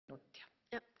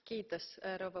Kiitos,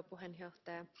 rouva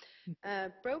puheenjohtaja.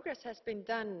 Progress has been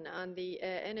done on the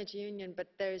energy union, but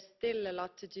there is still a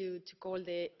lot to do to call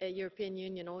the European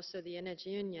Union also the energy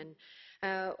union.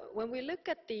 When we look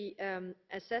at the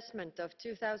assessment of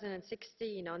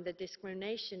 2016 on the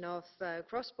discrimination of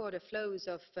cross-border flows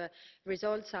of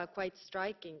results are quite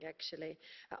striking, actually.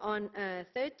 On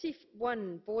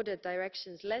 31 border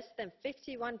directions, less than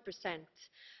 51%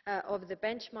 of the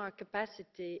benchmark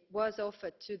capacity was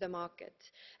offered to the market.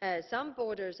 Some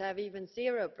borders have even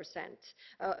 0%,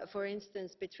 for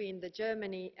instance, between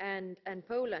Germany and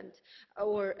Poland,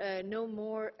 or no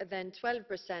more than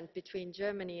 12% between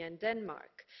Germany and Denmark.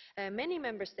 Many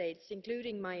member states,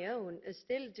 including my own,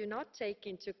 still do not take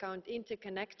into account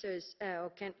interconnectors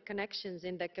or connections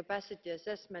in the capacity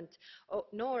assessment,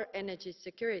 nor energy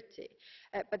security.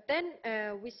 But then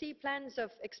we see plans of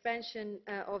expansion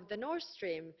of the Nord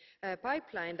Stream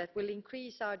pipeline that will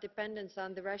increase our dependence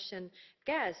on the Russian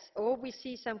gas, or we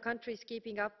see some countries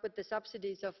keeping up with the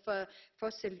subsidies of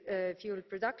fossil fuel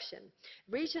production.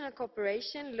 Regional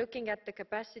cooperation, looking at the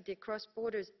capacity across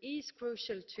borders, is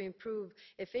crucial to improve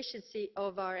efficiency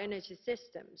of our energy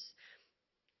systems.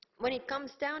 When it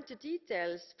comes down to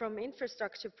details, from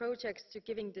infrastructure projects to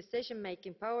giving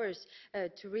decision-making powers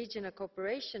to regional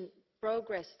cooperation,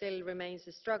 progress still remains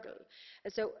a struggle.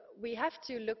 So we have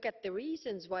to look at the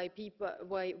reasons why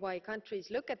countries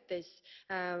look at this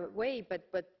way,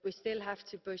 but we still have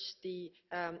to push the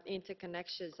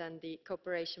interconnections and the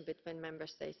cooperation between member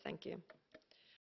states. Thank you.